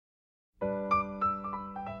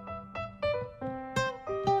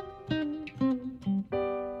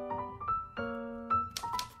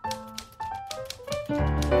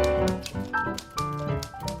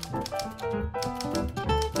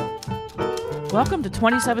Welcome to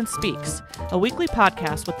 27 Speaks, a weekly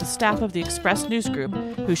podcast with the staff of the Express News Group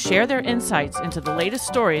who share their insights into the latest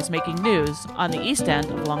stories making news on the East End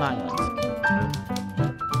of Long Island.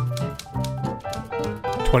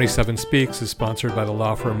 27 Speaks is sponsored by the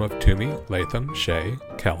law firm of Toomey, Latham, Shea,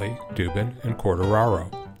 Kelly, Dubin, and Quartararo.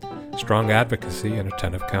 Strong advocacy and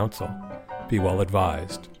attentive counsel. Be well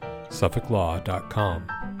advised. SuffolkLaw.com.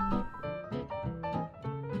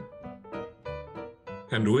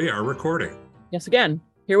 And we are recording. Yes, again.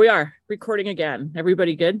 Here we are, recording again.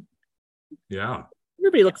 Everybody good? Yeah.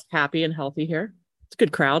 Everybody looks happy and healthy here. It's a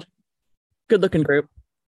good crowd. Good looking group.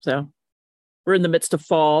 So we're in the midst of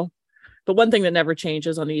fall. But one thing that never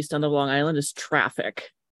changes on the East End of Long Island is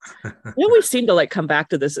traffic. We always seem to come back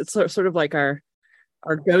to this. It's sort of like our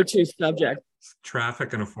go-to subject.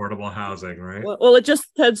 Traffic and affordable housing, right? Well, it just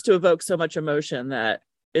tends to evoke so much emotion that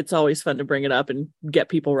it's always fun to bring it up and get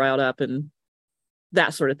people riled up and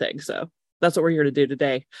that sort of thing. So that's what we're here to do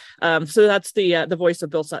today. So that's the voice of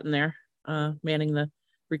Bill Sutton there, manning the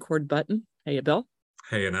record button. Hey, Bill.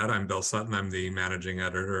 Hey, Annette. I'm Bill Sutton. I'm the managing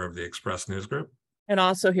editor of the Express News Group. And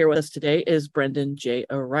also here with us today is Brendan J.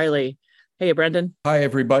 O'Reilly. Hey, Brendan. Hi,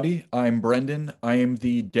 everybody. I'm Brendan. I am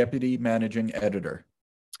the deputy managing editor.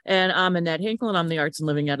 And I'm Annette Hinkle, and I'm the arts and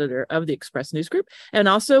living editor of the Express News Group. And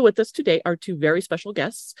also with us today are two very special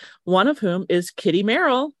guests, one of whom is Kitty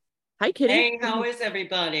Merrill. Hi, Kitty. Hey, how is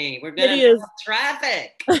everybody? We're going to have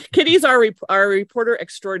traffic. Kitty's our reporter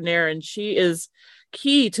extraordinaire, and she is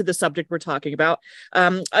key to the subject we're talking about.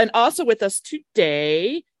 And also with us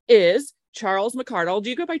today is Charles McCardle. Do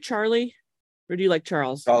you go by Charlie, or do you like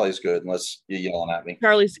Charles? Charlie's good, unless you're yelling at me.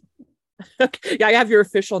 Charlie's. Yeah, I have your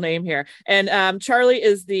official name here. And Charlie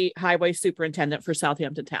is the highway superintendent for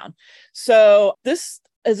Southampton Town. So this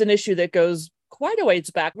is an issue that goes quite a ways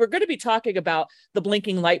back. We're going to be talking about the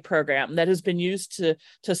Blinking Light program that has been used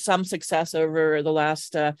to some success over the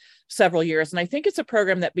last several years. And I think it's a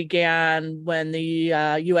program that began when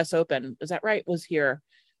the U.S. Open, is that right, was here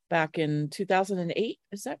back in 2008.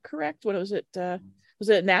 Is that correct? What was it? Was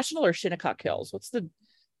it National or Shinnecock Hills? Do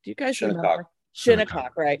you guys remember?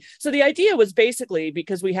 Shinnecock, right. So the idea was basically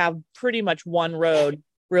because we have pretty much one road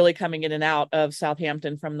really coming in and out of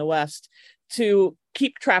Southampton from the west to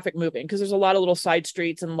keep traffic moving, because there's a lot of little side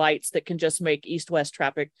streets and lights that can just make east-west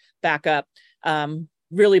traffic back up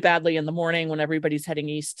really badly in the morning when everybody's heading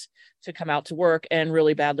east to come out to work, and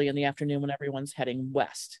really badly in the afternoon when everyone's heading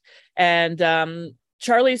west. And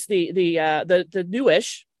Charlie's the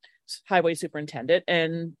newish highway superintendent,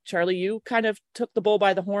 and Charlie, you kind of took the bull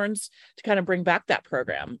by the horns to kind of bring back that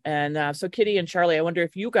program. And so Kitty and Charlie, I wonder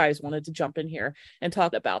if you guys wanted to jump in here and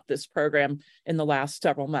talk about this program in the last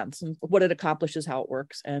several months and what it accomplishes, how it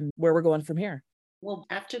works, and where we're going from here. Well,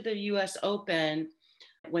 after the US Open,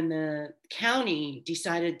 when the county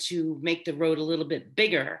decided to make the road a little bit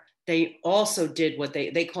bigger, they also did what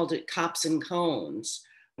they called it cops and cones,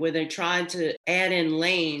 where they tried to add in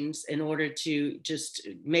lanes in order to just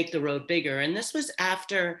make the road bigger. And this was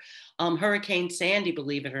after Hurricane Sandy,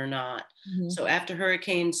 believe it or not. Mm-hmm. So after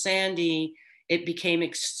Hurricane Sandy, it became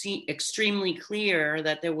extremely clear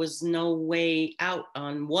that there was no way out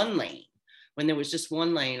on one lane when there was just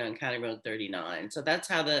one lane on County Road 39. So that's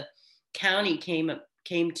how the county came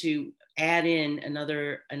to add in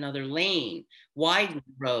another lane, widen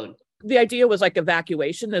the road. The idea was like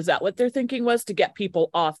evacuation. Is that what their thinking was, to get people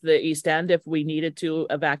off the East End if we needed to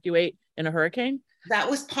evacuate in a hurricane? That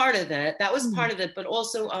was part of it. Part of it, but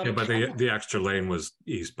also but the extra lane was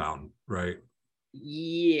eastbound, right?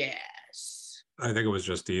 Yes. I think it was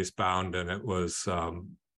just eastbound, and it was I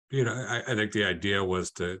think the idea was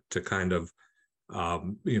to kind of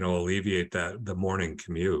alleviate the morning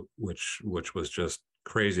commute, which was just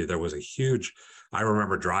crazy. There was I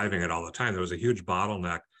remember driving it all the time. There was a huge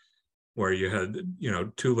bottleneck where you had,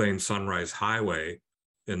 2-lane Sunrise Highway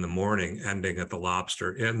in the morning ending at the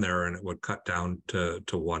Lobster Inn there, and it would cut down to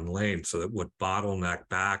one lane. So it would bottleneck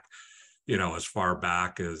back, as far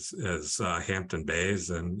back as Hampton Bays.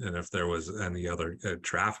 And if there was any other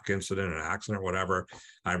traffic incident, an accident or whatever,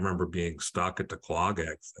 I remember being stuck at the Quag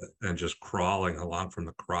exit and just crawling along from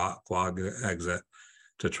the Quag exit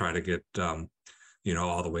to try to get,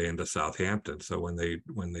 all the way into Southampton. So when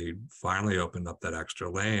they finally opened up that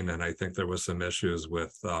extra lane, and I think there was some issues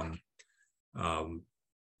with,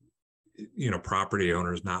 property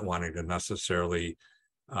owners not wanting to necessarily,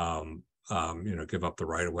 give up the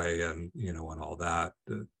right of way and all that.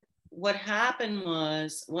 What happened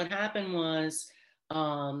was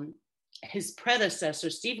his predecessor,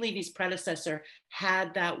 Steve Levy's predecessor,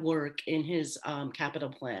 had that work in his capital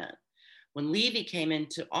plan. When Levy came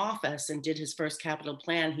into office and did his first capital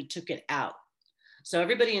plan, he took it out. So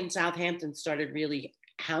everybody in Southampton started really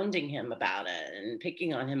hounding him about it and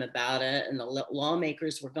picking on him about it. And the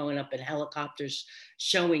lawmakers were going up in helicopters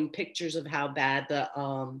showing pictures of how bad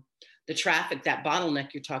the traffic, that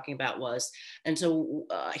bottleneck you're talking about, was. And so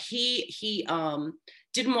he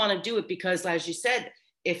didn't want to do it because, as you said,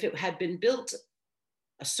 if it had been built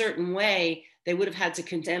a certain way, they would have had to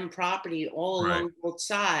condemn property all along both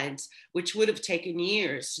sides, which would have taken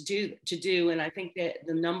years to do. And I think that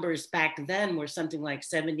the numbers back then were something like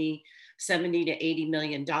 70 to $80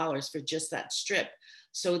 million for just that strip.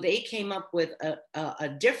 So they came up with a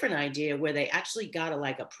different idea where they actually got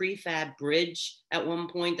a prefab bridge at one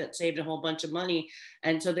point that saved a whole bunch of money.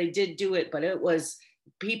 And so they did do it, but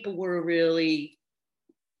people were really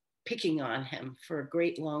picking on him for a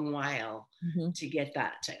great long while to get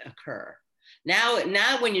that to occur. Now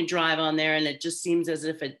when you drive on there, and it just seems as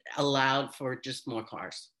if it allowed for just more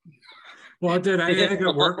cars. Well, it did. I think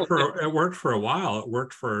it worked for a while. It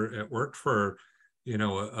worked for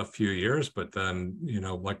a few years, but then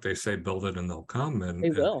like they say, build it and they'll come, and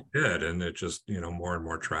it did, and it just more and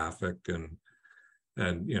more traffic, and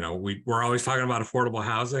we're always talking about affordable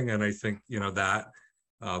housing, and I think that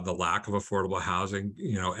the lack of affordable housing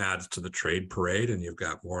adds to the trade parade, and you've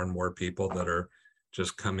got more and more people that are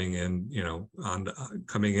just coming in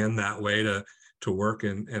coming in that way to work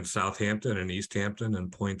in Southampton and East Hampton and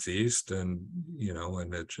Points East, and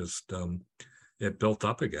and it just it built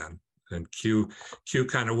up again, and Q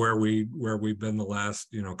kind of where we've been the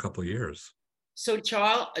last couple of years. So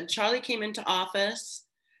Charlie came into office,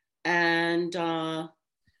 and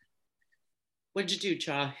what did you do,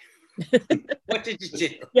 Charlie? What did you do?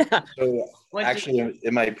 Yeah. So actually,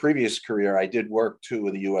 in my previous career, I did work 2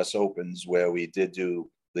 of the U.S. Opens where we did do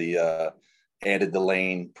the added the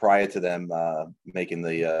lane prior to them making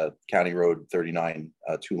the County Road 39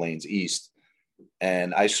 2 lanes east,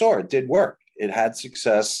 and I saw it did work. It had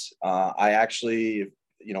success. I actually,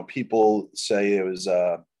 people say it was,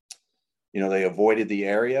 they avoided the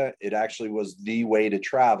area. It actually was the way to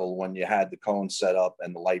travel when you had the cones set up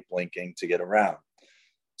and the light blinking to get around.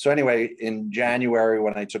 So anyway, in January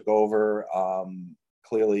when I took over,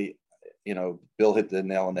 clearly, Bill hit the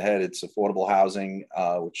nail on the head. It's affordable housing,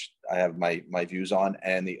 which I have my views on.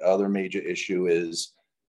 And the other major issue is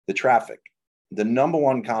the traffic. The number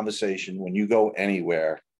one conversation when you go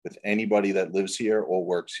anywhere with anybody that lives here or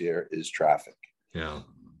works here is traffic. Yeah.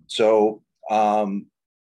 So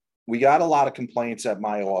we got a lot of complaints at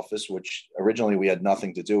my office, which originally we had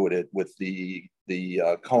nothing to do with it, with the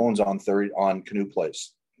cones on Canoe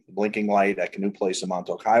Place. Blinking light at Canoe Place and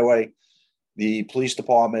Montauk Highway. The police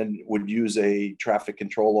department would use a traffic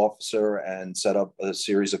control officer and set up a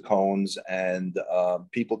series of cones, and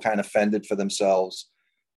people kind of fended for themselves,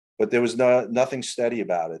 but there was nothing steady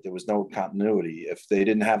about it. There was no continuity. If they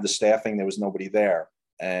didn't have the staffing, there was nobody there.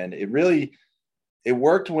 And it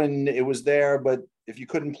worked when it was there, but if you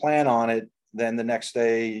couldn't plan on it, then the next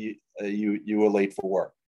day you were late for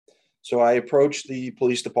work. So I approached the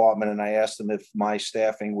police department and I asked them if my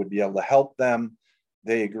staffing would be able to help them.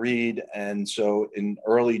 They agreed. And so in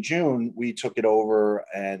early June, we took it over,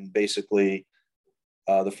 and basically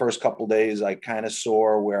the first couple of days, I kind of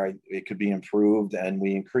saw where it could be improved, and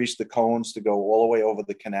we increased the cones to go all the way over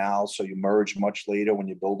the canal. So you merge much later when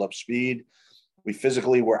you build up speed. We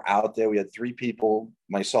physically were out there. We had 3 people,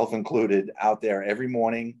 myself included, out there every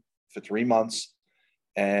morning for 3 months.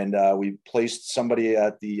 And we placed somebody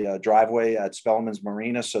at the driveway at Spellman's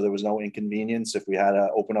Marina, so there was no inconvenience if we had to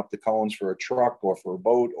open up the cones for a truck or for a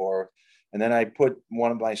boat. And then I put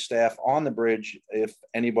one of my staff on the bridge. If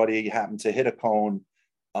anybody happened to hit a cone,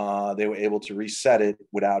 they were able to reset it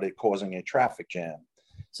without it causing a traffic jam.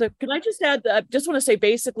 So can I just add, just want to say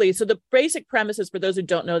basically, so the basic premises for those who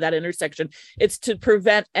don't know that intersection, it's to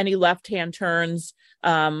prevent any left-hand turns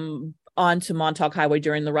onto Montauk Highway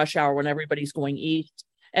during the rush hour when everybody's going east,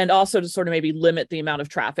 and also to sort of maybe limit the amount of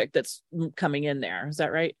traffic that's coming in there. Is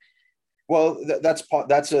that right? Well, that's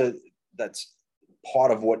part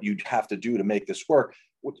of what you'd have to do to make this work.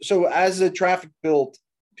 So as the traffic built,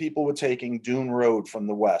 people were taking Dune Road from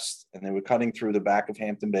the west, and they were cutting through the back of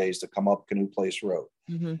Hampton Bays to come up Canoe Place Road.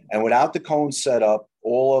 Mm-hmm. And without the cones set up,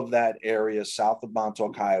 all of that area south of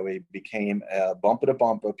Montauk Highway became bumper to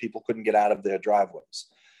bumper. People couldn't get out of their driveways.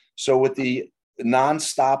 So with the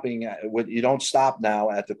non-stopping, you don't stop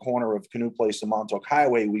now at the corner of Canoe Place and Montauk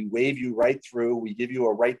Highway. We wave you right through. We give you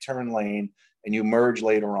a right turn lane, and you merge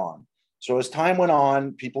later on. So as time went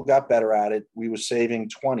on, people got better at it. We were saving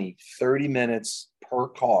 20, 30 minutes per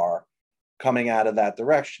car coming out of that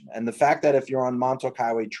direction. And the fact that if you're on Montauk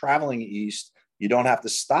Highway traveling east, you don't have to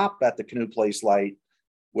stop at the Canoe Place light.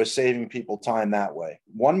 we're saving people time that way.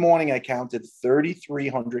 One morning I counted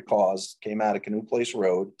 3,300 cars came out of Canoe Place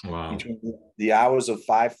Road between the hours of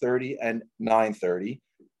 5:30 and 9:30.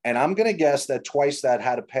 And I'm going to guess that twice that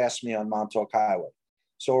had to pass me on Montauk Highway.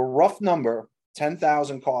 So a rough number,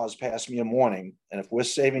 10,000 cars pass me a morning. And if we're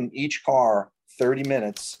saving each car 30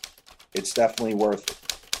 minutes, it's definitely worth it.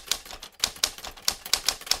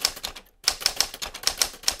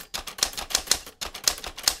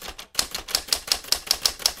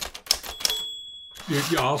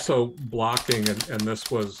 You're also blocking, and this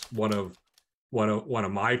was one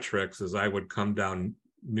of my tricks, is I would come down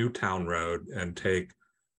Newtown Road and take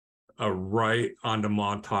a right onto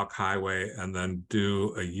Montauk Highway and then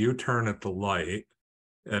do a U-turn at the light.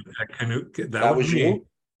 At Canoe, that was me. You?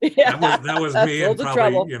 Yeah. That was me and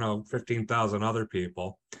trouble. probably 15,000 other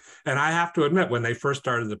people. And I have to admit, when they first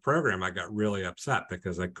started the program, I got really upset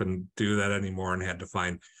because I couldn't do that anymore and had to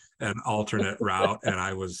find an alternate route. And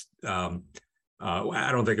I was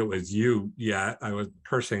I don't think it was you yet. I was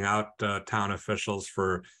cursing out town officials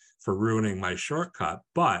for ruining my shortcut.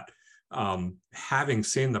 But having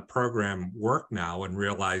seen the program work now and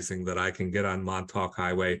realizing that I can get on Montauk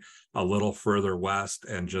Highway a little further west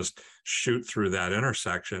and just shoot through that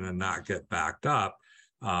intersection and not get backed up,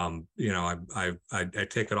 I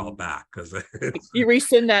take it all back, because you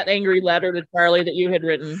rescind that angry letter to Charlie that you had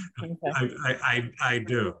written. Okay.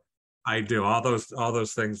 I do all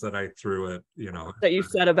those things that I threw at that you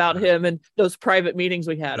said about him and those private meetings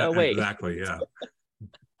we had. Oh wait, exactly, yeah.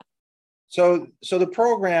 So the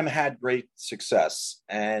program had great success,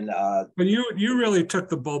 and but you really took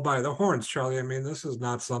the bull by the horns, Charlie. I mean, this is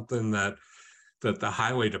not something that the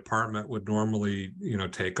highway department would normally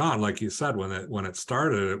take on. Like you said, when it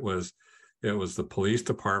started, it was the police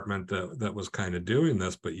department that was kind of doing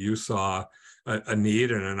this, but you saw a need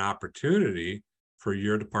and an opportunity for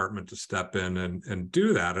your department to step in and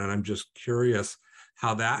do that. And I'm just curious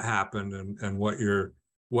how that happened and what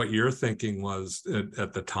your thinking was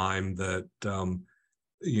at the time that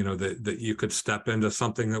that you could step into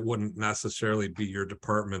something that wouldn't necessarily be your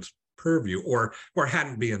department's purview, or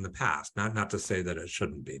hadn't been in the past. Not to say that it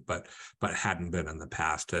shouldn't be, but hadn't been in the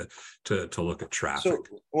past to look at traffic.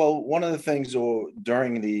 So, well, one of the things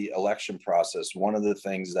during the election process, one of the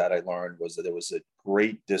things that I learned was that there was a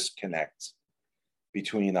great disconnect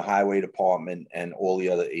between the highway department and all the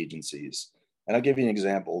other agencies. And I'll give you an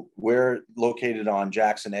example. We're located on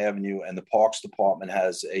Jackson Avenue, and the Parks Department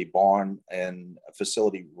has a barn and a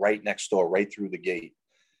facility right next door, right through the gate.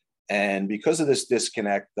 And because of this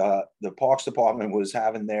disconnect, the Parks Department was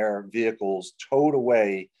having their vehicles towed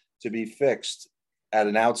away to be fixed at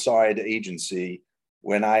an outside agency,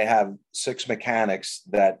 when I have 6 mechanics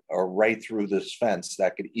that are right through this fence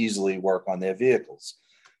that could easily work on their vehicles.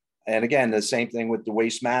 And again, the same thing with the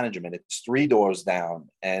waste management. It's 3 doors down,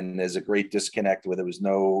 and there's a great disconnect where there was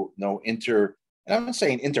no and I'm not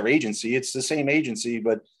saying interagency, it's the same agency,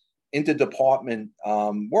 but interdepartment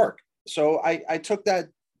work. So I took that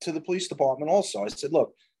to the police department also. I said,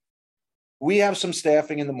 look, we have some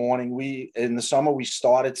staffing in the morning. In the summer, we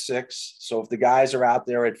start at 6. So if the guys are out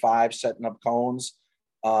there at 5 setting up cones,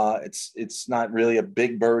 it's not really a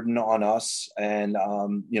big burden on us. And,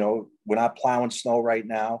 we're not plowing snow right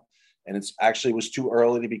now. And it was too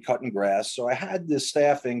early to be cutting grass. So I had this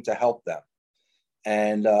staffing to help them.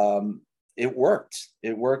 And it worked.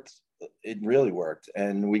 It worked. It really worked.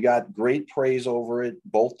 And we got great praise over it.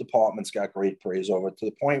 Both departments got great praise over it, to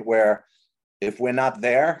the point where if we're not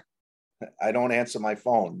there, I don't answer my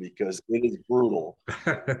phone because it is brutal.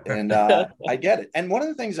 And I get it. And one of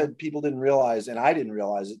the things that people didn't realize, and I didn't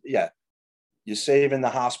realize it, you're saving the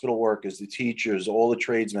hospital workers, the teachers, all the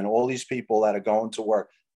tradesmen, all these people that are going to work.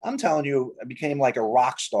 I'm telling you, I became like a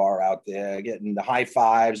rock star out there, getting the high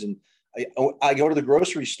fives. And I go to the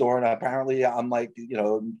grocery store, and apparently I'm like,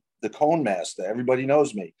 the cone master. Everybody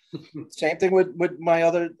knows me. Same thing with my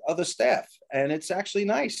other staff. And it's actually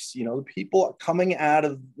nice. People are coming out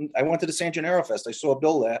of, I went to the San Gennaro Fest. I saw a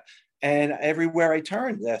bill there, and everywhere I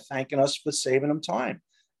turned, they're thanking us for saving them time.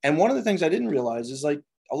 And one of the things I didn't realize is, like,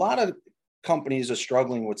 a lot of companies are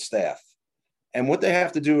struggling with staff. And what they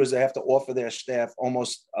have to do is they have to offer their staff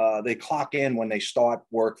almost, they clock in when they start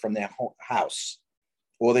work from their house,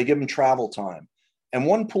 or they give them travel time. And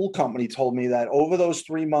one pool company told me that over those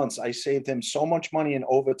 3 months, I saved him so much money in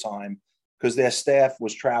overtime because their staff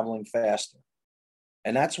was traveling faster.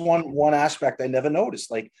 And that's one aspect I never noticed.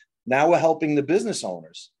 Like, now we're helping the business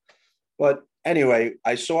owners. But anyway,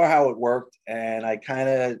 I saw how it worked, and I kind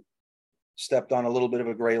of stepped on a little bit of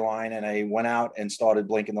a gray line, and I went out and started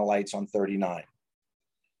blinking the lights on 39.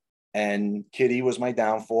 And Kitty was my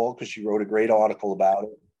downfall because she wrote a great article about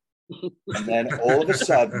it. And then all of a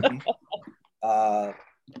sudden,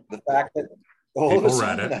 the fact that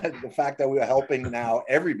the fact that we were helping now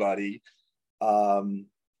everybody,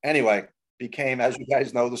 anyway, became, as you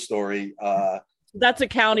guys know the story. That's a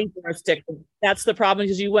county jurisdiction. That's the problem,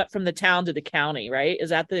 because you went from the town to the county, right? Is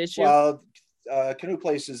that the issue? Well, Canoe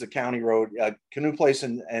Place is a county road. Canoe Place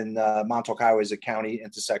and Montauk Highway is a county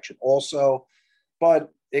intersection also,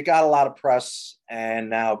 but it got a lot of press, and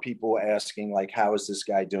now people are asking, like, how is this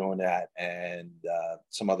guy doing that, and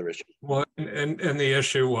some other issues. Well, and the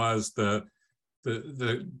issue was the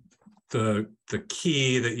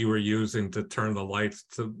key that you were using to turn the lights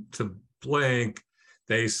to blink.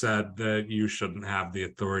 They said that you shouldn't have the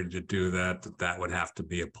authority to do that, that would have to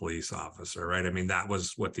be a police officer, right? I mean, that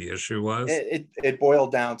was what the issue was. It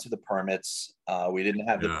boiled down to the permits. We didn't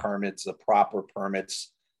have the permits, the proper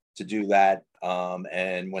permits to do that.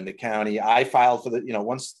 And when the county, I filed for the,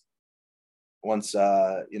 once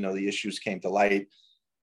the issues came to light,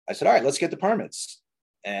 I said, all right, let's get the permits.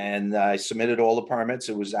 And I submitted all the permits.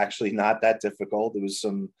 It was actually not that difficult. It was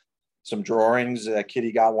some drawings.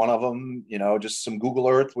 Kitty got one of them, just some Google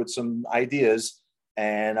Earth with some ideas.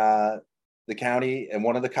 And the county, and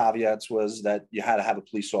one of the caveats was that you had to have a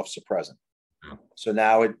police officer present. Yeah. So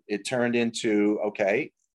now it turned into,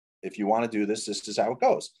 okay, if you want to do this, this is how it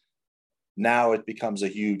goes. Now it becomes a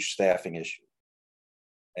huge staffing issue.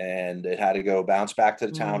 And it had to bounce back to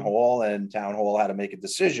the town hall, and town hall had to make a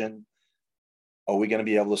decision. Are we going to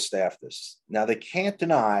be able to staff this? Now, they can't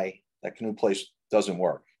deny that Canoe Place doesn't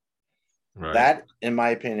work. Right. That, in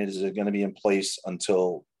my opinion, is going to be in place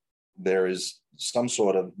until there is some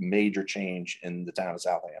sort of major change in the town of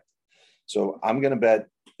Southampton. So I'm going to bet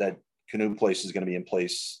that Canoe Place is going to be in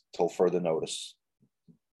place till further notice.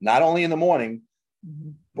 Not only in the morning,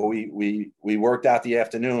 but we worked out the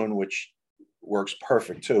afternoon, which works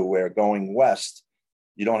perfect too, where going west,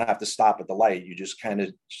 you don't have to stop at the light. You just kind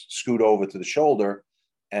of scoot over to the shoulder,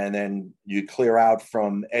 and then you clear out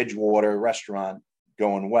from Edgewater Restaurant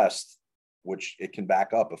going west, which it can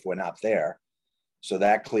back up if we're not there. So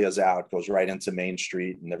that clears out, goes right into Main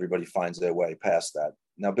Street, and everybody finds their way past that.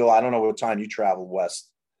 Now, Bill, I don't know what time you travel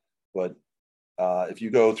west, but if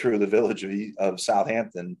you go through the village of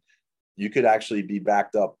Southampton, you could actually be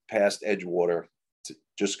backed up past Edgewater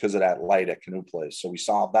just because of that light at Canoe Place. So we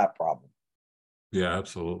solved that problem. Yeah,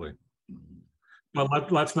 absolutely.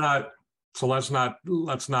 But let's not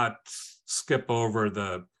skip over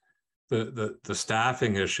the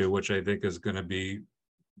staffing issue, which I think is going to be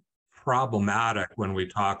problematic when we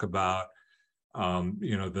talk about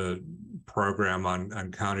the program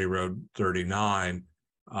on County Road 39.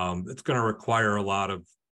 It's going to require a lot of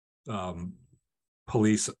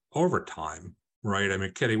police overtime, right? I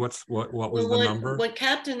mean, Kitty, what was the number? What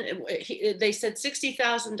Captain, they said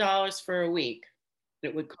 $60,000 for a week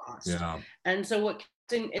it would cost. Yeah. And so what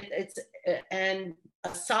Captain, and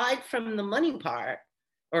aside from the money part,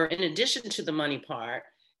 or in addition to the money part,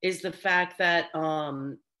 is the fact that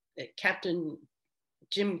Captain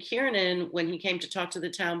Jim Kiernan, when he came to talk to the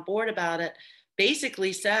town board about it,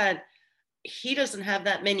 basically said he doesn't have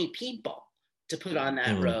that many people to put on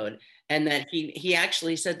that road. And that he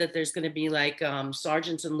actually said that there's going to be like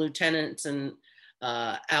sergeants and lieutenants and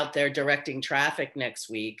out there directing traffic next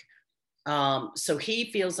week. So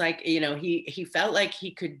he feels like, he felt like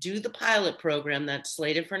he could do the pilot program that's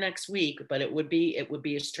slated for next week, but it would be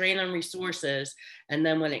a strain on resources. And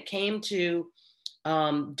then when it came to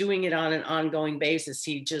doing it on an ongoing basis,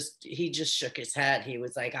 he just shook his head. He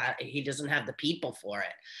was like, he doesn't have the people for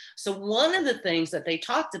it. So one of the things that they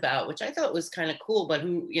talked about, which I thought was kind of cool, but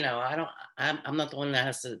I'm not the one that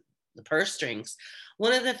has the purse strings.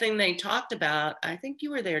 One of the things they talked about, I think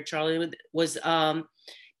you were there, Charlie, was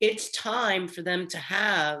it's time for them to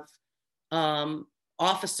have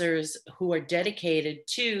officers who are dedicated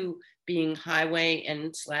to being highway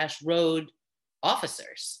and / road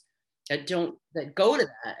officers that go to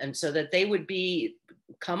that. And so that they would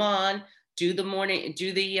come on, do the morning,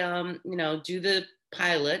 do the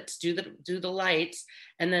pilots, do the lights,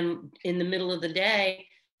 and then in the middle of the day,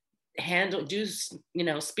 do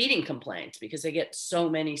speeding complaints, because they get so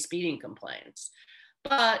many speeding complaints.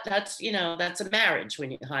 But that's a marriage.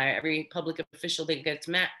 When you hire every public official that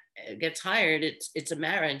gets hired, it's a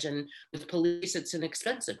marriage, and with police, it's an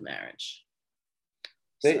expensive marriage.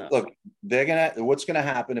 Look, what's gonna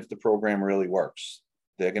happen if the program really works?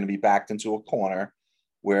 They're gonna be backed into a corner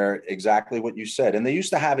where exactly what you said, and they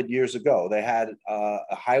used to have it years ago. They had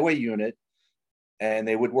a highway unit, and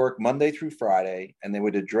they would work Monday through Friday, and they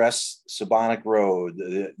would address Sabonic Road,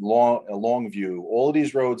 Longview, all of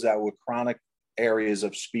these roads that were chronic areas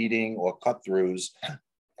of speeding or cut throughs.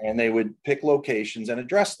 and they would pick locations and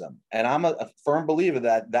address them. And I'm a firm believer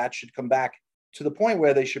that that should come back to the point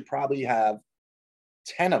where they should probably have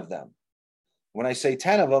 10 of them. When I say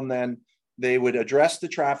 10 of them, then they would address the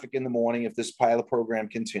traffic in the morning if this pilot program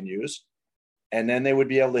continues. And then they would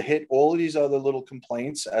be able to hit all of these other little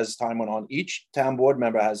complaints as time went on. Each town board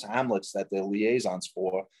member has hamlets that they're liaisons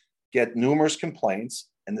for, get numerous complaints.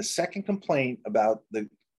 And the second complaint about the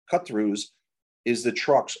cut-throughs is the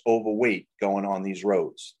trucks overweight going on these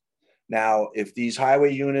roads. Now, if these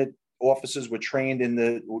highway unit officers were trained in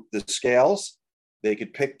the scales, they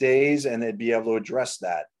could pick days and they'd be able to address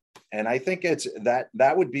that. And I think it's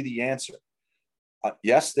that would be the answer.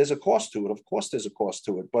 Yes, there's a cost to it. Of course, there's a cost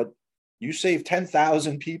to it. But you save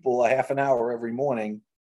 10,000 people a half an hour every morning,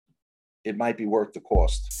 it might be worth the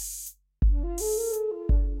cost.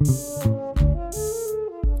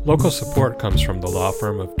 Local support comes from the law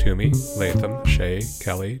firm of Toomey, Latham, Shea,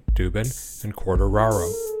 Kelly, Dubin, and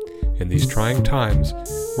Quartararo. In these trying times,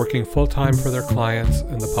 working full-time for their clients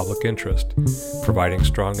and the public interest, providing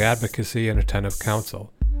strong advocacy and attentive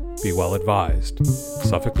counsel. Be well advised.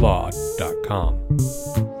 SuffolkLaw.com.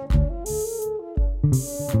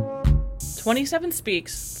 27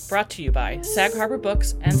 Speaks, brought to you by Sag Harbor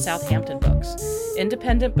Books and Southampton Books,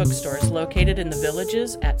 independent bookstores located in the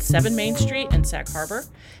Villages at 7 Main Street in Sag Harbor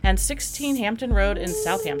and 16 Hampton Road in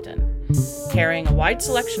Southampton, carrying a wide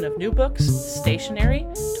selection of new books, stationery,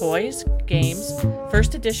 toys, games,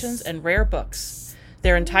 first editions, and rare books.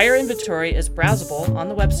 Their entire inventory is browsable on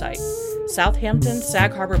the website,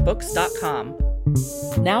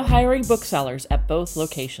 southamptonsagharbourbooks.com. Now hiring booksellers at both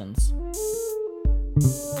locations.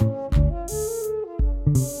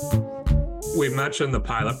 We mentioned the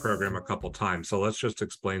pilot program a couple times, so let's just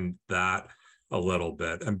explain that a little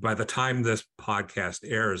bit. And by the time this podcast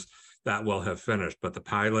airs, that will have finished. But the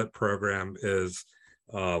pilot program is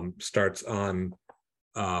starts on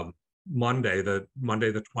Monday the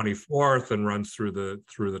 24th and runs through the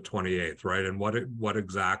 28th, right? And what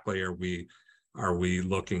exactly are we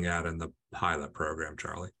looking at in the pilot program,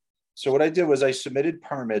 Charlie? So what I did was I submitted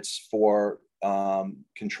permits for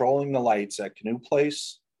controlling the lights at Canoe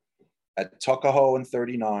Place, at Tuckahoe and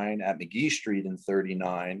 39, at McGee Street and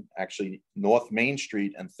 39, actually North Main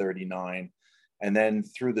Street and 39. And then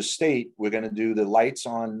through the state, we're going to do the lights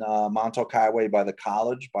on Montauk Highway by the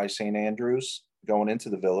college, by St. Andrews, going into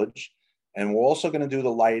the village. And we're also going to do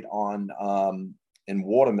the light on in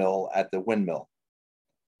Watermill at the windmill.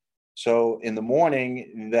 So in the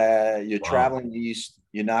morning that you're traveling east,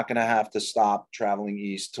 you're not going to have to stop traveling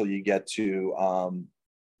east till you get to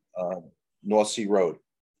North Sea Road.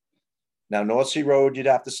 Now, North Sea Road, you'd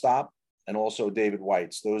have to stop, and also David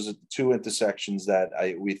White's. Those are the two intersections that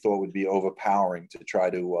we thought would be overpowering to try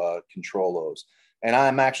to control those. And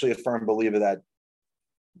I'm actually a firm believer that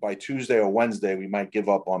by Tuesday or Wednesday, we might give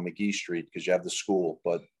up on McGee Street because you have the school,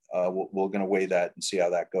 but we're going to weigh that and see how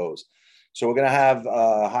that goes. So we're going to have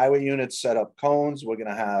highway units set up cones. We're going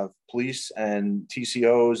to have police and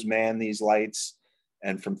TCOs man these lights.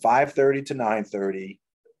 And from 5:30 to 9:30,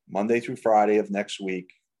 Monday through Friday of next week,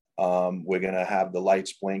 we're going to have the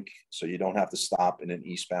lights blink so you don't have to stop in an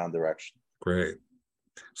eastbound direction. Great.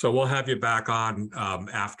 So we'll have you back on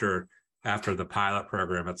after the pilot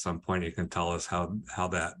program at some point. You can tell us how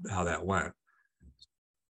that went.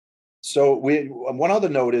 So one other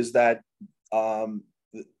note is that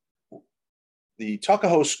the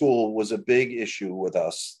Tuckahoe School was a big issue with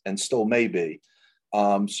us and still may be.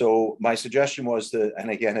 So my suggestion was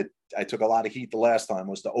and again, I took a lot of heat the last time,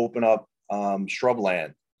 was to open up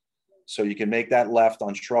shrubland. So you can make that left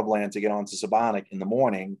on shrubland to get onto Sabonic in the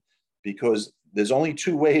morning, because there's only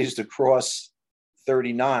two ways to cross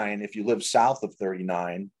 39 if you live south of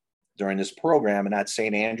 39 during this program, and that's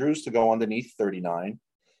St. Andrews to go underneath 39,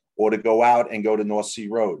 or to go out and go to North Sea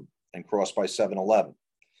Road and cross by 7-Eleven.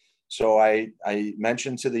 So I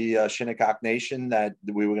mentioned to the Shinnecock Nation that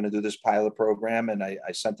we were going to do this pilot program, and I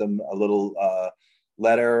sent them a little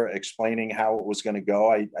letter explaining how it was going to go.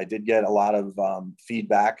 I did get a lot of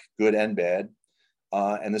feedback, good and bad.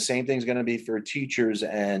 And the same thing is going to be for teachers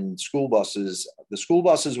and school buses. The school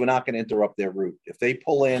buses, we're not going to interrupt their route. If they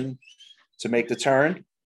pull in to make the turn,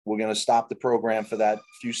 we're going to stop the program for that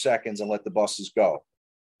few seconds and let the buses go.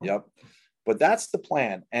 Yep. But that's the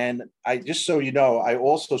plan. And just so you know, I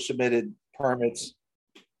also submitted permits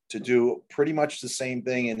to do pretty much the same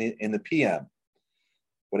thing in the PM.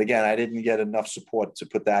 But again, I didn't get enough support to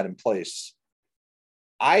put that in place.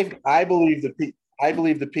 I believe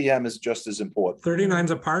the PM is just as important. 39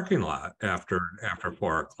 is a parking lot after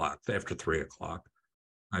 4 o'clock, after 3 o'clock.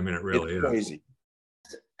 I mean, it really is crazy.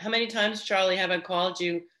 How many times, Charlie, have I called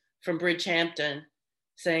you from Bridgehampton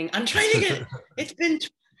saying, I'm trying to get,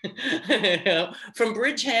 From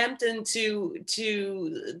Bridgehampton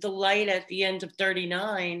to the light at the end of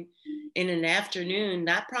 39 in an afternoon,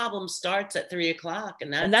 that problem starts at 3 o'clock.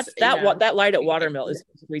 And that's that light at Watermill is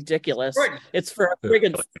ridiculous. It's for a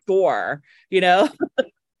friggin' store,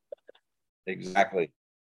 Exactly.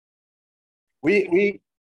 We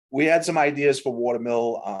had some ideas for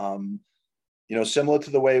Watermill, similar to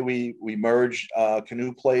the way we merged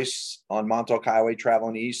Canoe Place on Montauk Highway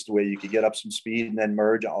traveling east, where you could get up some speed and then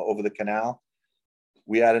merge over the canal.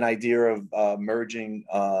 We had an idea of merging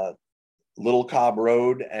Little Cobb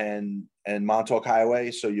Road and Montauk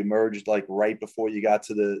Highway. So you merged like right before you got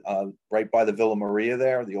to the right by the Villa Maria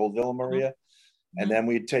there, the old Villa Maria. Mm-hmm. And then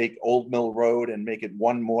we'd take Old Mill Road and make it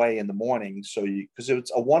one way in the morning. So because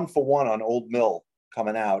it's a 1-for-1 on Old Mill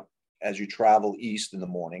coming out as you travel east in the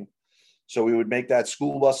morning. So we would make that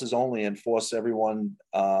school buses only and force everyone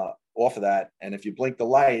off of that. And if you blink the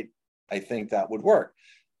light, I think that would work.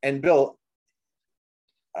 And Bill,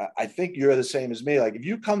 I think you're the same as me. Like if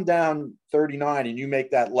you come down 39 and you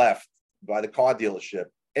make that left by the car dealership,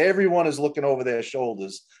 everyone is looking over their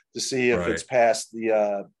shoulders to see if it's past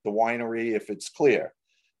the winery, if it's clear.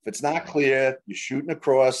 If it's not clear, you're shooting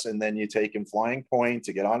across and then you take in Flying Point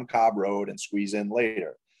to get on Cobb Road and squeeze in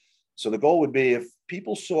later. So the goal would be if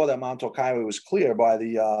people saw that Montauk Highway was clear by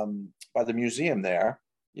the museum there,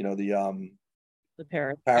 the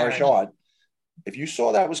Parish Art. If you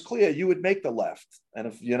saw that was clear, you would make the left. And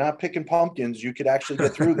if you're not picking pumpkins, you could actually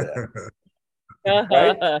get through there.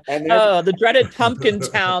 Right? And the dreaded Pumpkin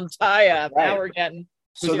Town tie-up. Right. Now we're getting.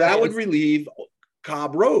 So that would relieve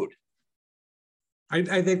Cobb Road.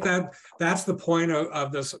 I think that's the point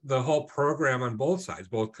of this, the whole program on both sides,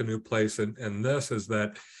 both Canoe Place and this, is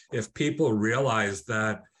that if people realize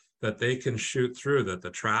that they can shoot through, that the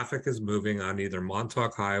traffic is moving on either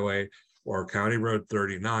Montauk Highway or County Road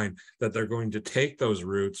 39, that they're going to take those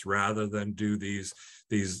routes rather than do these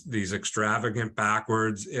extravagant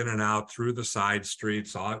backwards in and out through the side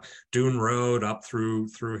streets, Dune Road up through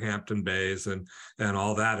Hampton Bays and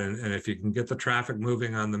all that. And if you can get the traffic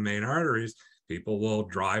moving on the main arteries, people will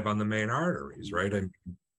drive on the main arteries, right?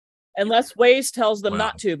 Unless Waze tells them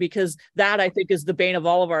not to, because that I think is the bane of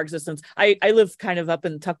all of our existence. I live kind of up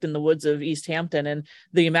and tucked in the woods of East Hampton, and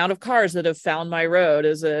the amount of cars that have found my road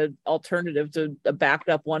as an alternative to a backed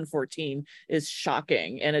up 114 is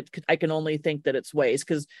shocking. And I can only think that it's Waze,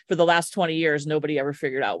 because for the last 20 years, nobody ever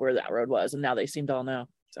figured out where that road was. And now they seem to all know.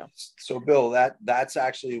 So Bill, that's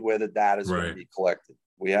actually where the data is going to be collected.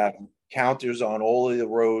 We have counters on all of the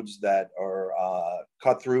roads that are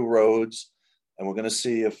cut through roads. And we're going to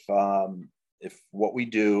see if what we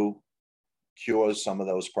do cures some of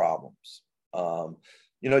those problems.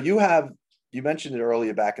 You mentioned it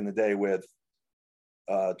earlier back in the day with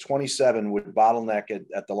 27 would bottleneck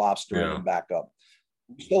at the Lobster and back up.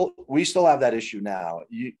 We still have that issue now.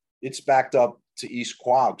 It's backed up to East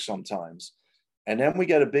Quogue sometimes. And then we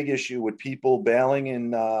get a big issue with people bailing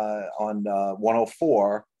in on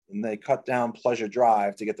 104, and they cut down Pleasure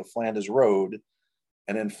Drive to get to Flanders Road.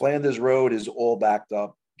 And then Flanders Road is all backed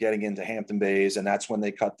up getting into Hampton Bays, and that's when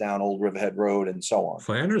they cut down Old Riverhead Road and so on.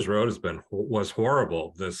 Flanders Road was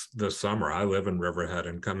horrible this summer. I live in Riverhead,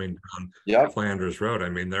 and coming down Flanders Road, I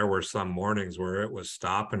mean, there were some mornings where it was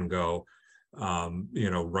stop and go,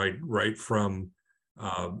 right from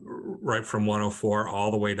 104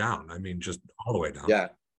 all the way down. I mean, just all the way down. Yeah.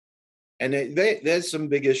 And there's some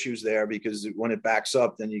big issues there, because when it backs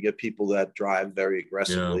up, then you get people that drive very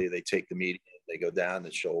aggressively. They take the median, they go down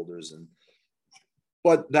the shoulders,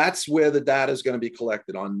 but that's where the data is going to be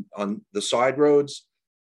collected on the side roads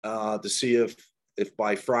to see if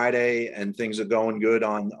by Friday and things are going good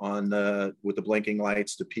on with the blinking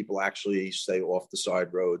lights, do people actually stay off the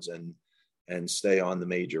side roads and stay on the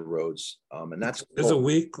major roads. And that's is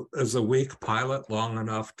a week pilot long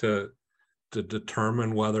enough to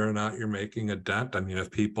determine whether or not you're making a dent? I mean,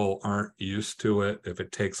 if people aren't used to it, if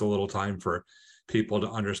it takes a little time for people to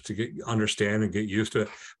understand and get used to it,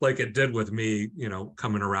 like it did with me,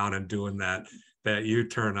 coming around and doing that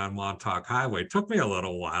U-turn on Montauk Highway. It took me a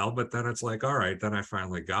little while, but then it's like, all right, then I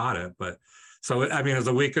finally got it. But so, I mean, is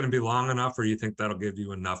a week going to be long enough, or you think that'll give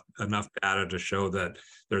you enough data to show that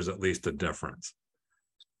there's at least a difference?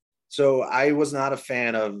 So I was not a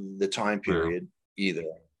fan of the time period either.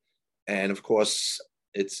 And of course,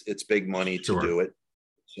 it's big money to do it.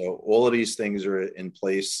 So all of these things are in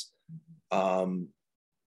place.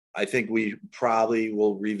 I think we probably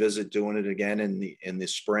will revisit doing it again in the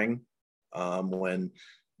spring, when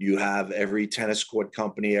you have every tennis court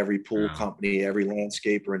company, every pool company, every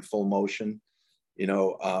landscaper in full motion. We're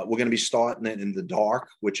going to be starting it in the dark,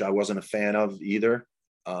 which I wasn't a fan of either.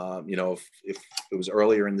 If it was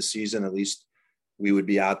earlier in the season, at least we would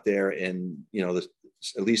be out there and,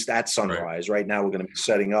 at least at sunrise. Right now, we're going to be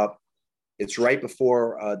setting up. It's right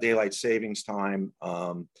before daylight savings time.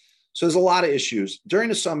 So there's a lot of issues. During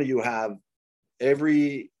the summer, you have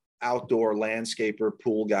every outdoor landscaper,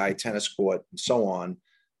 pool guy, tennis court, and so on,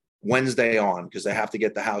 Wednesday on, because they have to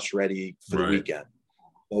get the house ready for the weekend.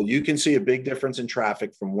 Well, you can see a big difference in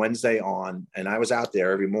traffic from Wednesday on. And I was out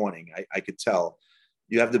there every morning. I could tell.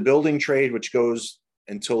 You have the building trade, which goes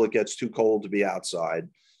until it gets too cold to be outside.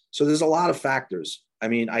 So there's a lot of factors. I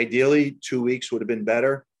mean, ideally, 2 weeks would have been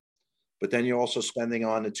better. But then you're also spending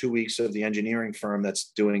on the 2 weeks of the engineering firm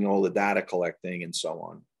that's doing all the data collecting and so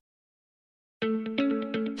on.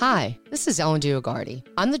 Hi, this is Ellen Diogardi.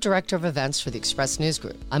 I'm the Director of Events for the Express News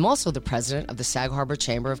Group. I'm also the President of the Sag Harbor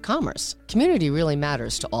Chamber of Commerce. Community really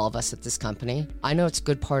matters to all of us at this company. I know it's a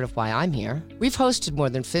good part of why I'm here. We've hosted more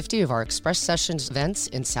than 50 of our Express Sessions events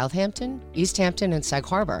in Southampton, East Hampton, and Sag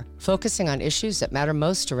Harbor, focusing on issues that matter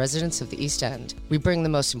most to residents of the East End. We bring the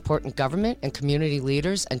most important government and community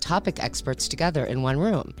leaders and topic experts together in one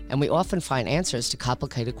room, and we often find answers to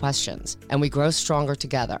complicated questions, and we grow stronger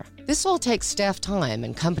together. This all takes staff time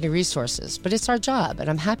and company resources, but it's our job, and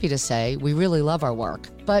I'm happy to say we really love our work.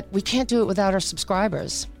 But we can't do it without our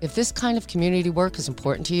subscribers. If this kind of community work is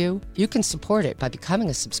important to you, you can support it by becoming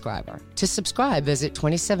a subscriber. To subscribe, visit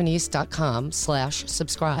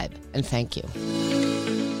 27east.com/subscribe, and thank you.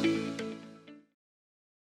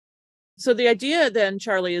 So the idea then,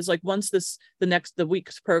 Charlie, is like once the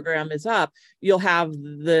week's program is up, you'll have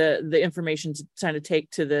the information to kind of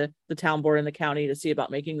take to the town board and the county to see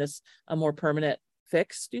about making this a more permanent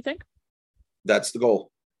fix. Do you think? That's the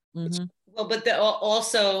goal. Mm-hmm. Well, but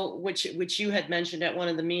also, which you had mentioned at one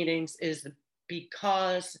of the meetings, is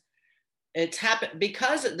because it's happened,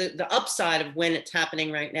 because the upside of when it's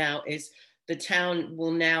happening right now is the town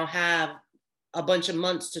will now have a bunch of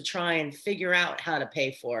months to try and figure out how to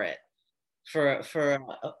pay for it. To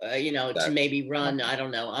maybe run, I don't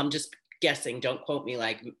know, I'm just guessing, don't quote me,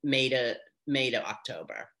 like May to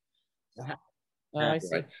October. I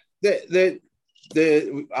see.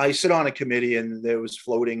 I sit on a committee, and there was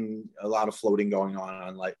a lot of floating going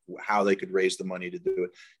on like how they could raise the money to do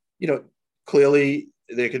it. Clearly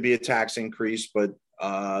there could be a tax increase, but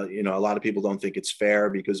a lot of people don't think it's fair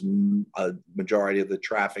because a majority of the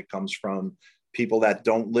traffic comes from people that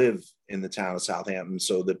don't live in the town of Southampton.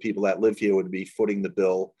 So the people that live here would be footing the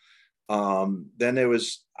bill. Then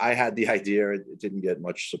I had the idea, it didn't get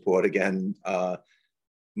much support again.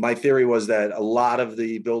 My theory was that a lot of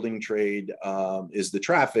the building trade is the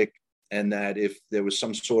traffic, and that if there was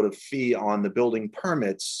some sort of fee on the building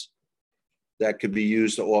permits that could be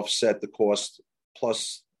used to offset the cost.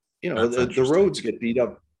 Plus, the roads get beat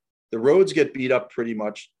up. The roads get beat up pretty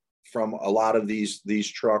much from a lot of these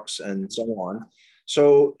trucks and so on.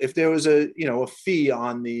 So if there was a fee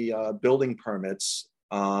on the building permits,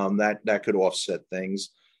 that could offset things.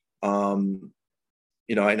 I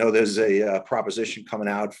know there's a proposition coming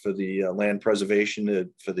out for the land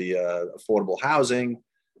preservation for the affordable housing.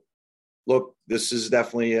 Look, this is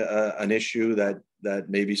definitely an issue that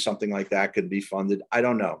maybe something like that could be funded. I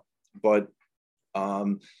don't know, but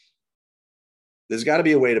there's got to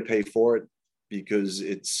be a way to pay for it, because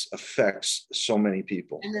it affects so many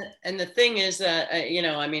people. And the thing is that, I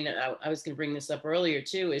was going to bring this up earlier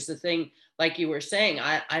too, is the thing, like you were saying,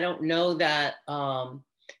 I don't know that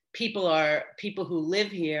people who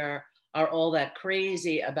live here are all that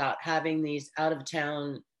crazy about having these out of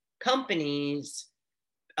town companies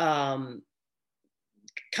coming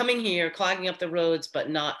here, clogging up the roads, but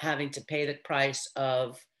not having to pay the price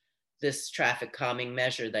of this traffic calming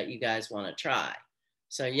measure that you guys want to try.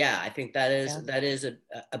 So yeah, I think that is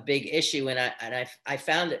a big issue, and I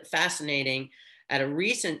found it fascinating. At a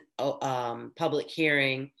recent public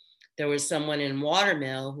hearing, there was someone in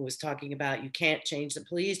Watermill who was talking about, you can't change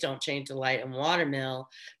please don't change the light in Watermill.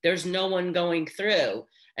 There's no one going through.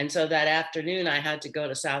 And so that afternoon I had to go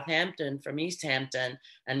to Southampton from East Hampton.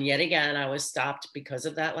 And yet again, I was stopped because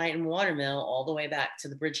of that light in Watermill all the way back to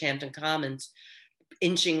the Bridgehampton Commons,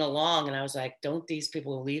 inching along. And I was like, don't these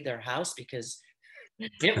people leave their house? Because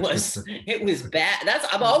it was bad.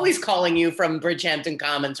 I'm always calling you from Bridgehampton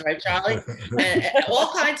Commons, right, Charlie? And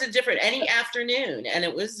all kinds of different, any afternoon. And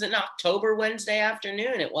it was an October Wednesday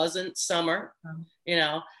afternoon. It wasn't summer,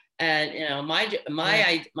 And my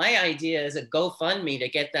idea is a GoFundMe to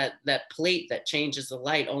get that plate that changes the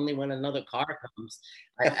light only when another car comes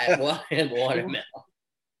at Watermill.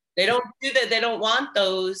 They don't do that. They don't want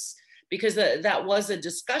those because that was a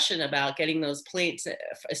discussion about getting those plates,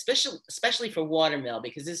 especially for Watermill,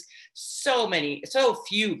 because there's so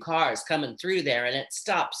few cars coming through there, and it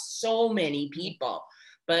stops so many people.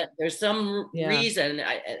 But there's some reason,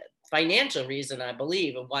 financial reason, I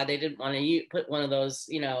believe, of why they didn't want to put one of those,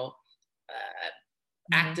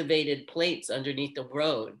 activated plates underneath the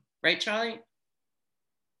road, right, Charlie?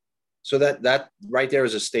 So that right there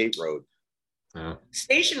is a state road.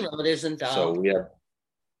 Station Road isn't, though. So we have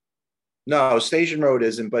no Station Road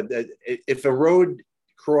isn't, but if a road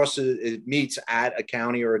crosses, it meets at a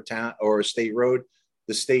county or a town or a state road,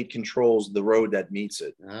 the state controls the road that meets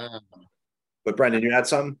it. But Brendan, you had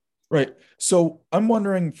something? Right. So I'm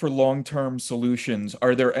wondering, for long-term solutions,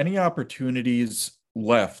 are there any opportunities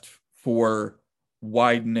left for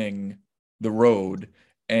widening the road?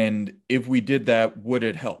 And if we did that, would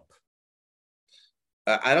it help?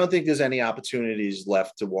 I don't think there's any opportunities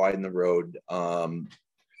left to widen the road.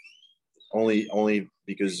 Only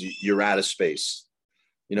because you're out of space.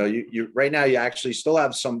 You right now, you actually still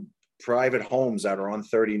have some private homes that are on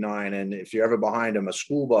 39. And if you're ever behind them, a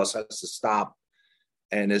school bus has to stop.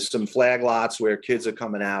 And there's some flag lots where kids are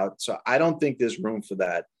coming out. So I don't think there's room for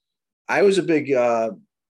that. I was a big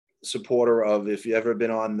supporter of, if you ever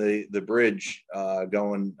been on the bridge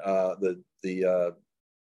going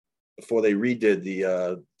before they redid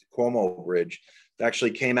the Cuomo Bridge, they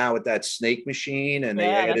actually came out with that snake machine, and they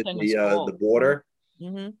added the border.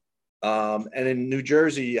 And in New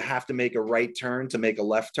Jersey, you have to make a right turn to make a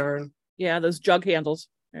left turn. Yeah, those jug handles.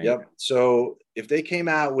 Right? Yep. So if they came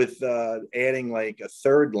out with adding like a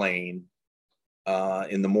third lane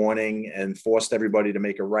in the morning and forced everybody to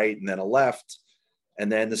make a right and then a left,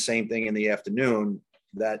 and then the same thing in the afternoon,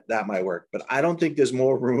 that might work. But I don't think there's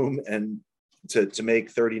more room to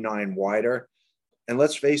make 39 wider. And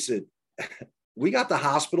let's face it, we got the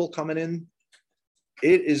hospital coming in.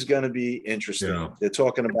 It is going to be interesting. Yeah. They're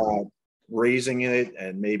talking about raising it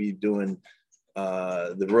and maybe doing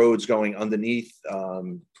the roads going underneath,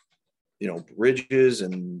 bridges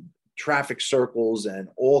and traffic circles, and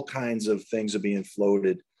all kinds of things are being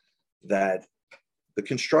floated that the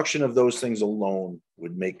construction of those things alone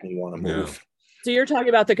would make me want to move. Yeah. So you're talking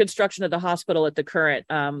about the construction of the hospital at the current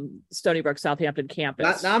Stony Brook Southampton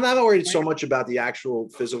campus. I'm not worried so much about the actual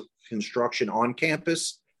physical construction on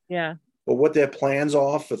campus. Yeah. But what their plans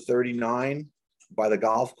are for 39 by the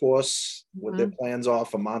golf course, what their plans are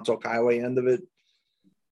for Montauk Highway end of it,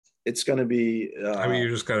 it's going to be. You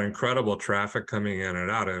just got incredible traffic coming in and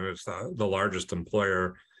out, and it's the largest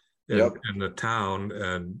employer in the town,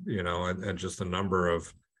 and just the number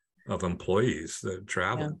of employees that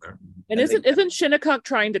travel there. And isn't Shinnecock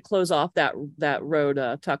trying to close off that road,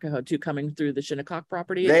 Tuckahoe, too, coming through the Shinnecock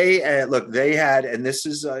property? They had, and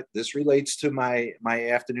this relates to my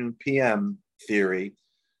afternoon PM theory.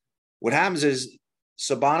 What happens is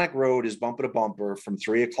Sabonic Road is bumper to bumper from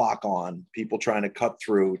 3:00 on, people trying to cut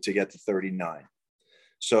through to get to 39.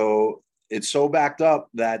 So it's so backed up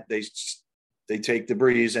that they take the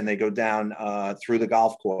breeze and they go down through the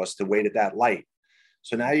golf course to wait at that light.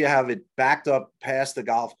 So now you have it backed up past the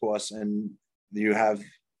golf course, and you have,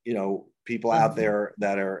 people out there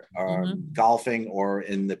that are golfing or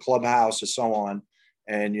in the clubhouse or so on,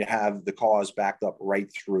 and you have the cars backed up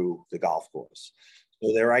right through the golf course.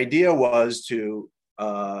 So their idea was to,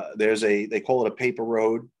 they call it a paper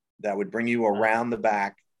road that would bring you around the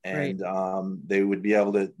back, and they would be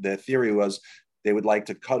able to, their theory was they would like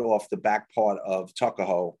to cut off the back part of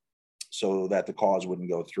Tuckahoe so that the cars wouldn't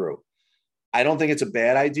go through. I don't think it's a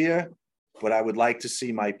bad idea, but I would like to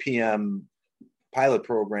see my PM pilot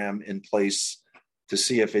program in place to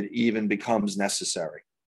see if it even becomes necessary.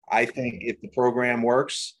 I think if the program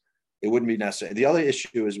works, it wouldn't be necessary. The other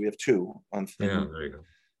issue is we have two on there you go.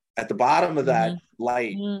 At the bottom of that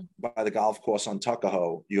light by the golf course on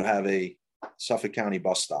Tuckahoe, you have a Suffolk County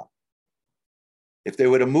bus stop. If they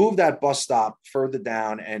were to move that bus stop further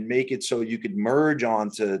down and make it so you could merge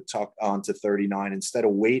onto 39 instead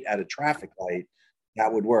of wait at a traffic light,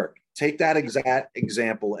 that would work. Take that exact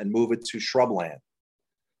example and move it to shrubland.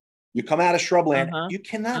 You come out of shrubland, you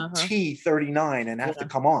cannot T 39 and have to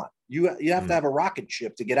come on. You have to have a rocket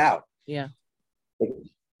ship to get out. Yeah.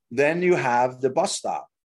 Then you have the bus stop.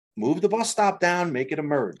 Move the bus stop down, make it a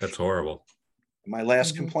merge. That's horrible. My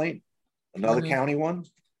last complaint, another county one.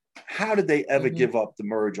 How did they ever give up the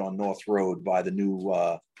merge on North Road by the new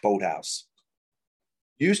boathouse?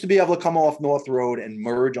 You used to be able to come off North Road and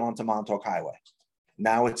merge onto Montauk Highway.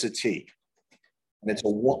 Now it's a T. And it's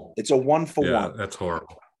a one for one. That's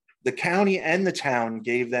horrible. The county and the town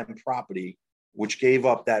gave them property, which gave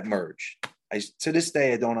up that merge. To this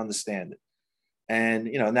day, I don't understand it.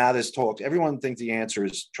 And, now there's talk, everyone thinks the answer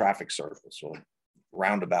is traffic circles or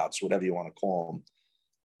roundabouts, whatever you want to call them.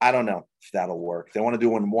 I don't know if that'll work. They want to do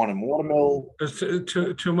one in Watermill. There's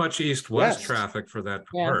too much east-west Yes. traffic for that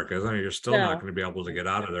to Yeah. work, isn't it? You're still No. not going to be able to get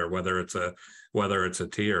out of there, whether it's a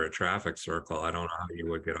T or a traffic circle. I don't know how you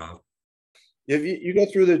would get off. If you go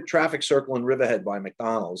through the traffic circle in Riverhead by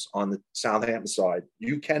McDonald's on the Southampton side,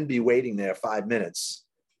 you can be waiting there 5 minutes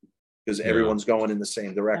because everyone's going in the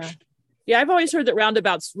same direction. Yeah, I've always heard that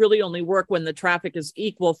roundabouts really only work when the traffic is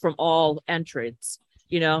equal from all entrants.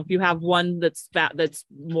 If you have one that's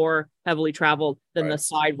more heavily traveled than the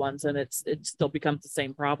side ones, and it still becomes the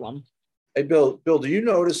same problem. Hey, Bill, do you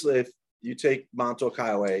notice that if you take Montauk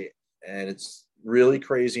Highway and it's really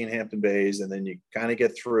crazy in Hampton Bays, and then you kind of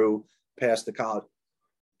get through past the college?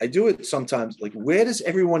 I do it sometimes. Like, where does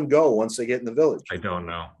everyone go once they get in the village? I don't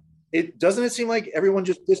know. Doesn't it seem like everyone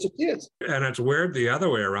just disappears? And it's weird the other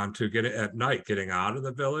way around too. At night, getting out of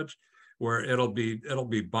the village, where it'll be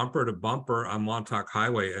bumper to bumper on Montauk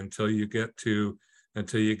Highway until you get to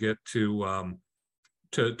the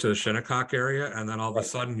Shinnecock area, and then all of a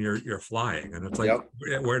sudden you're flying, and it's like,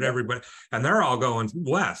 where'd everybody? And they're all going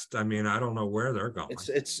west. I mean, I don't know where they're going.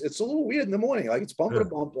 It's a little weird in the morning. Like, it's bumper to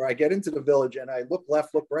bumper. I get into the village and I look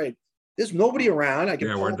left, look right. There's nobody around. I can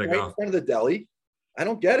park right in front of the deli. I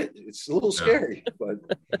don't get it. It's a little scary, but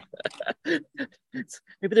maybe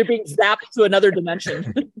they're being zapped to another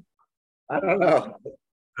dimension. I don't know.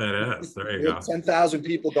 It is. There you go. 10,000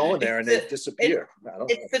 people going there and they disappear.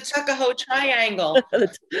 It's the Tuckahoe Triangle.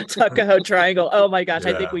 The Tuckahoe Triangle. Oh my gosh,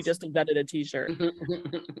 I think we just invented a t-shirt.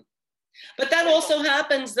 But that also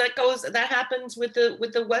happens. That happens with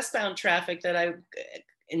the westbound traffic that I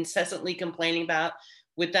incessantly complaining about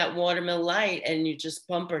with that Watermill light, and you just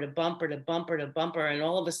bumper to bumper to bumper to bumper, and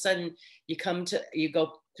all of a sudden you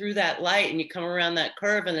go through that light and you come around that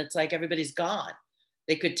curve, and it's like everybody's gone.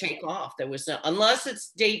 They could take off. There was no, unless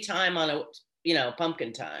it's daytime on a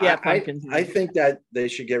pumpkin time. Yeah, pumpkin time. I think that they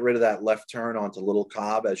should get rid of that left turn onto Little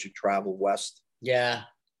Cobb as you travel west. Yeah.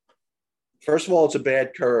 First of all, it's a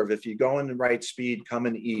bad curve. If you go in the right speed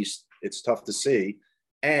coming east, it's tough to see,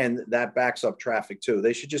 and that backs up traffic too.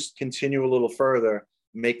 They should just continue a little further,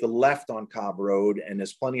 make the left on Cobb Road, and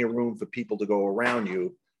there's plenty of room for people to go around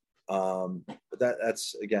you. But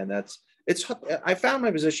I found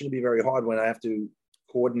my position to be very hard when I have to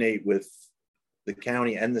coordinate with the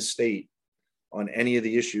county and the state on any of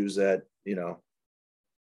the issues that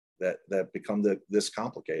that become this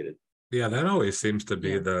complicated. Yeah, that always seems to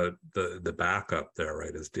be the backup there,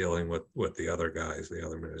 right? Is dealing with the other guys, the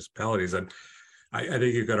other municipalities. And I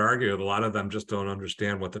think you could argue that a lot of them just don't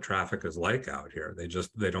understand what the traffic is like out here. They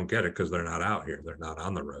don't get it because they're not out here. They're not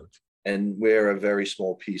on the roads. And we're a very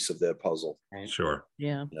small piece of their puzzle. Sure.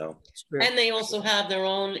 Yeah. And they also have their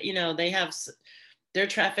own, their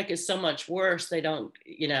traffic is so much worse. They don't,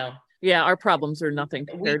 Yeah, our problems are nothing.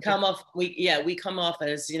 We come off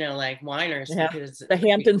as, like whiners. Because the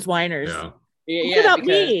Hamptons whiners. Yeah. What about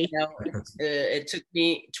me? It took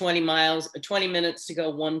me 20 minutes to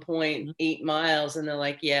go 1.8 miles. And they're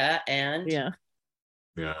like, and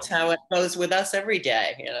that's how it goes with us every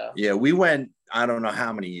day, Yeah, we went, I don't know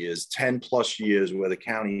how many years, 10 plus years, where the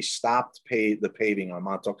county stopped the paving on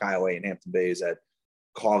Montauk Highway in Hampton Bays at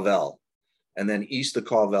Carvel. And then east of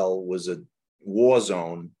Carvel was a war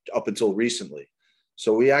zone up until recently.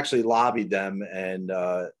 So we actually lobbied them, and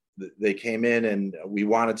they came in, and we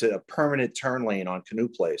wanted a permanent turn lane on Canoe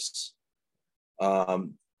Place.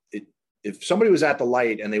 If somebody was at the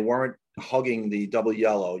light and they weren't hugging the double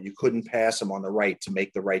yellow, you couldn't pass them on the right to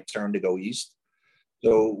make the right turn to go east.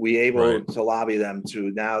 So we able to lobby them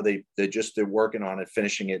to, now they're working on it,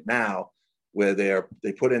 finishing it now, where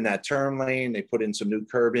they put in that turn lane, they put in some new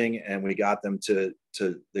curbing, and we got them to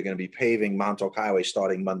they're going to be paving Montauk Highway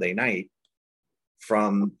starting Monday night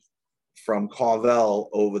from Carvel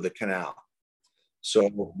over the canal.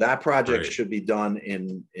 So that project should be done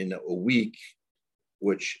in a week,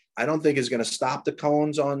 which I don't think is going to stop the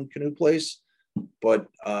cones on Canoe Place, but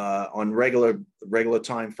on regular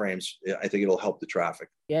time frames, I think it'll help the traffic.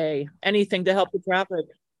 Yay! Anything to help the traffic.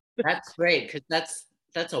 That's great, because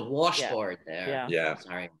that's a washboard there. Yeah.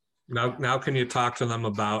 Sorry. Now, can you talk to them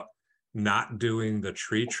about not doing the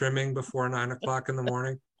tree trimming before 9 o'clock in the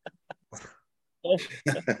morning?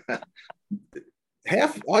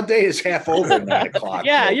 Our day is half over at 9 o'clock.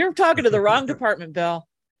 Yeah, you're talking to the wrong department, Bill.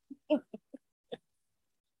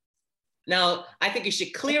 No, I think you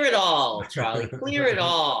should clear it all, Charlie. Clear it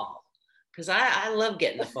all. Because I love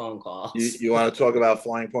getting the phone calls. You want to talk about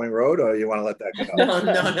Flying Point Road, or you want to let that go?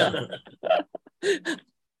 No.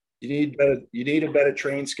 You need a better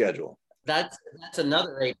train schedule. That's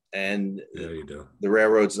another rate. And Yeah, you do. the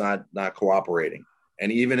railroad's not cooperating.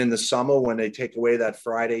 And even in the summer, when they take away that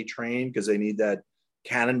Friday train because they need that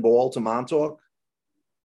cannonball to Montauk,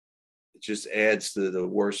 it just adds to the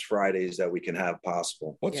worst Fridays that we can have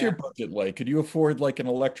possible. What's your budget like? Could you afford like an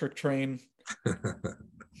electric train?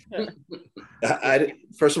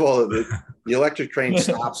 First of all, the electric train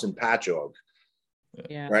stops in Patchogue,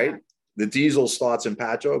 right? The diesel starts in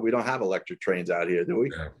Patchogue. We don't have electric trains out here, do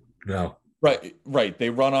we? No. Right. They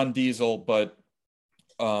run on diesel, but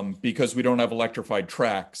because we don't have electrified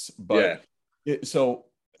tracks. But so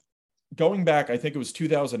going back, I think it was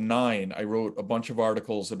 2009, I wrote a bunch of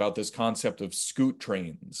articles about this concept of scoot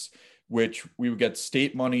trains, which we would get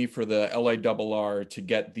state money for the LIRR to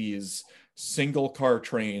get these single car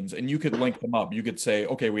trains, and you could link them up. You could say,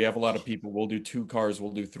 okay, we have a lot of people, we'll do 2 cars,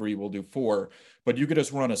 we'll do 3, we'll do 4, but you could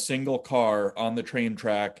just run a single car on the train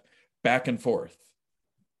track back and forth,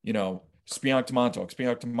 Speonk to Montauk,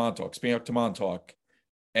 Speonk to Montauk, Speonk to Montauk,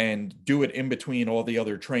 and do it in between all the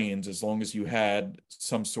other trains, as long as you had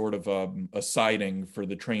some sort of a siding for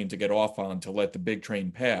the train to get off on to let the big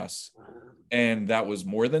train pass. And that was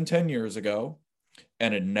more than 10 years ago,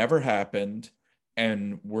 and it never happened.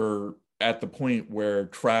 And we're at the point where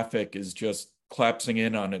traffic is just collapsing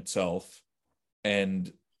in on itself.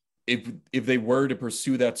 And if they were to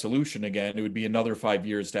pursue that solution again, it would be another 5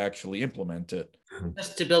 years to actually implement it.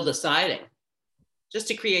 Just to build the siding, just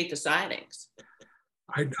to create the sidings.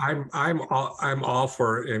 I'm all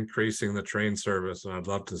for increasing the train service, and I'd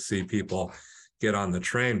love to see people get on the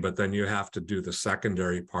train, but then you have to do the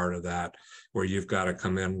secondary part of that, where you've got to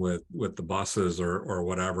come in with the buses or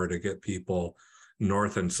whatever to get people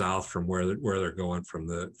north and south from where they're going from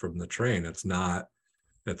the train. It's not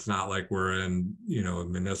like we're in a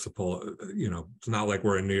municipal, it's not like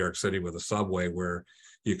we're in New York City with a subway where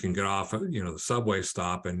you can get off the subway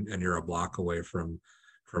stop and you're a block away from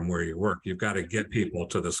where you work. You've got to get people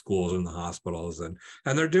to the schools and the hospitals, and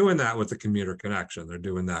they're doing that with the commuter connection. They're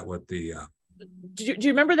doing that with the do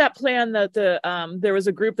you remember that plan that there was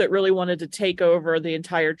a group that really wanted to take over the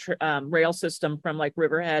entire rail system from like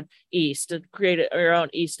Riverhead East to create our own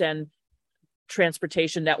East End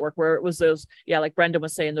transportation network, where it was those, like Brendan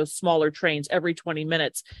was saying, those smaller trains every 20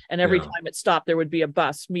 minutes, and every time it stopped there would be a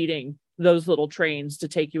bus meeting those little trains to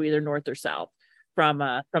take you either north or south from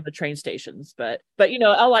the train stations. But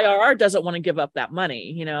LIRR doesn't want to give up that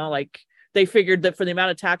money. Like they figured that for the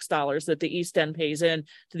amount of tax dollars that the East End pays in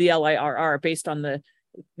to the LIRR based on the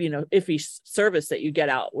iffy service that you get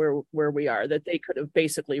out where we are, that they could have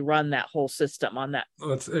basically run that whole system on that.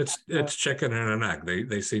 Well, it's chicken and an egg.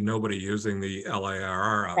 They see nobody using the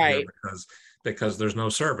LIRR out here because there's no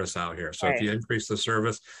service out here. So if you increase the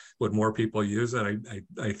service, would more people use it?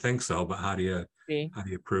 I think so, but how do you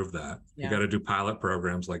prove that? You got to do pilot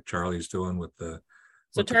programs like Charlie's doing with the.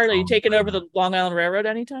 So Charlie, you taking over the Long Island Railroad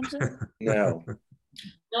anytime soon? No.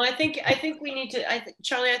 No, I think we need to.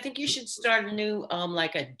 Charlie, I think you should start a new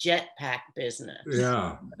like a jetpack business.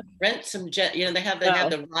 Yeah. Rent some jet. They have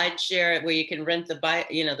the ride share where you can rent the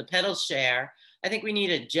the pedal share. I think we need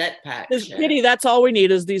a jetpack. Kitty, that's all we need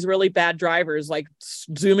is these really bad drivers like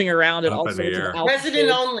zooming around at all sorts of altitudes. Resident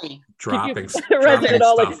only. Dropping resident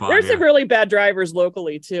only. There's some you. really bad drivers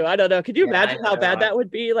locally too. I don't know. Could you imagine how bad that would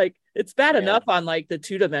be? Like it's bad enough on like the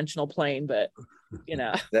 2-dimensional plane, but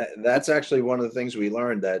that's actually one of the things we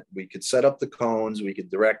learned, that we could set up the cones, we could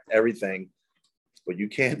direct everything, but you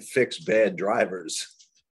can't fix bad drivers.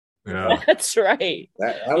 Yeah, that's right.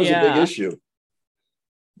 That was a big issue.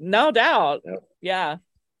 No doubt. Yep. Yeah.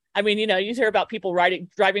 I mean, you hear about people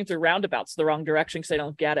driving through roundabouts the wrong direction because they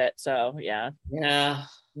don't get it. So yeah.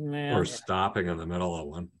 Or stopping in the middle of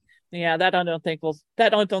one. Yeah, that I don't think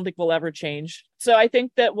will ever change. So I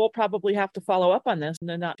think that we'll probably have to follow up on this in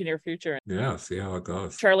the not too near future. Yeah, see how it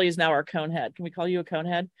goes. Charlie is now our cone head. Can we call you a cone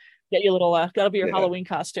head? Get you a little. That'll be your Halloween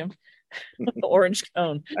costume. The orange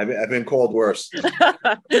cone. I've been called worse.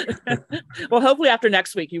 Well, hopefully after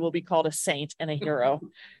next week you will be called a saint and a hero.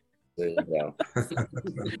 There you go.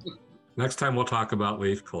 Next time we'll talk about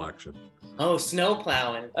leaf collection. Oh, snow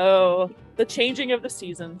plowing. Oh, the changing of the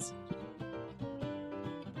seasons.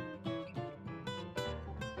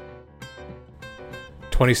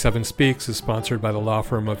 "27 Speaks" is sponsored by the law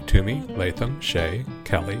firm of Toomey, Latham, Shea,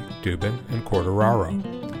 Kelly, Dubin, and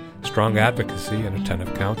Corderaro. Strong advocacy and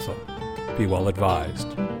attentive counsel. Be well advised.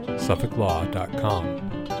 SuffolkLaw.com.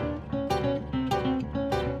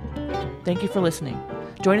 Thank you for listening.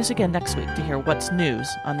 Join us again next week to hear what's news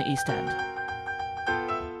on the East End.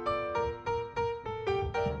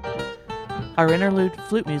 Our interlude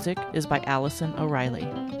flute music is by Allison O'Reilly.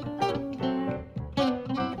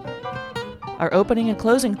 Our opening and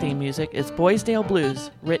closing theme music is Boysdale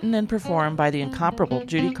Blues, written and performed by the incomparable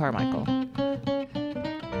Judy Carmichael.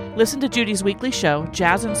 Listen to Judy's weekly show,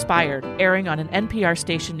 Jazz Inspired, airing on an NPR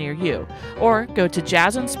station near you, or go to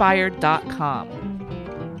jazzinspired.com.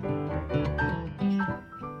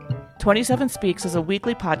 27 Speaks is a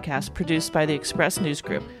weekly podcast produced by the Express News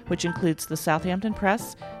Group, which includes the Southampton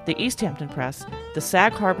Press, the East Hampton Press, the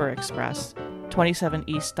Sag Harbor Express,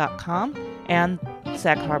 27east.com, and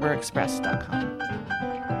sagharborexpress.com.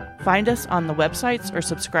 Find us on the websites or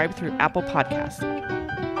subscribe through Apple Podcasts.